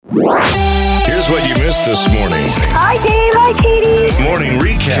Here's what you missed this morning. Hi, Dave. Hi, Katie. Morning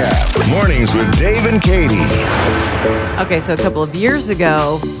recap. Mornings with Dave and Katie. Okay, so a couple of years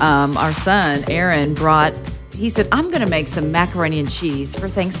ago, our son, Aaron, he said, I'm going to make some macaroni and cheese for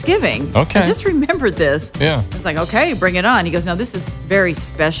Thanksgiving. Okay. I just remembered this. Yeah. I was like, okay, bring it on. He goes, no, this is very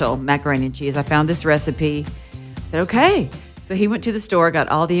special macaroni and cheese. I found this recipe. I said, okay. So he went to the store, got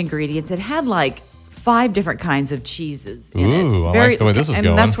all the ingredients. It had like 5 different kinds of cheeses in it. Ooh, I like the way this is and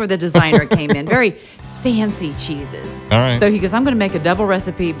going. that's where the designer came in. Very fancy cheeses. All right. So he goes, I'm going to make a double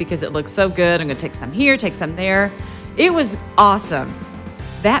recipe because it looks so good. I'm going to take some here, take some there. It was awesome.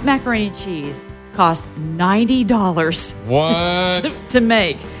 That macaroni and cheese cost $90 What? to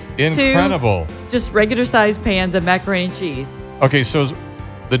make. Incredible. 2 just regular sized pans of macaroni and cheese. Okay, so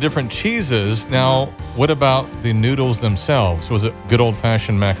the different cheeses. Now, what about the noodles themselves? Was it good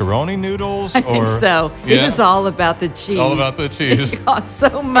old-fashioned macaroni noodles? I think so. Yeah? It was all about the cheese. All about the cheese. It cost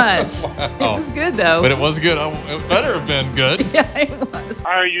so much. Wow. It was good, though. But it was good. It better have been good. Yeah, it was.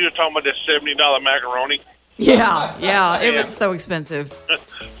 Are you talking about this $70 macaroni? Yeah. It was so expensive.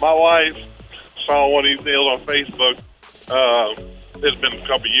 My wife saw one of these deals on Facebook. It's been a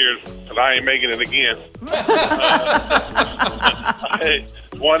couple of years, and I ain't making it again.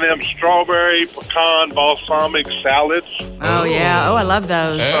 One of them strawberry pecan balsamic salads. Oh, yeah. Oh, I love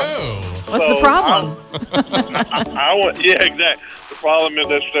those. Oh. What's So the problem? I went, yeah, exactly. The problem is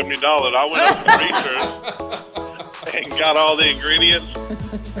that $70. I went up to the research and got all the ingredients,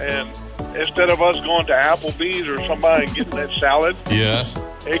 and instead of us going to Applebee's or somebody and getting that salad, Yes.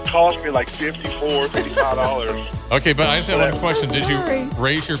 it cost me like $55. Okay, but I just have one question. so Did sorry. you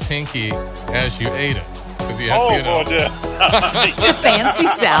raise your pinky as you ate it? Because you had Oh, to, you know. well, yeah. It's a fancy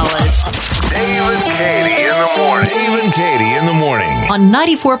salad. Dave and Katie in the morning. Dave and Katie in the morning. On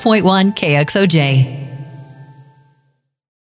 94.1 KXOJ.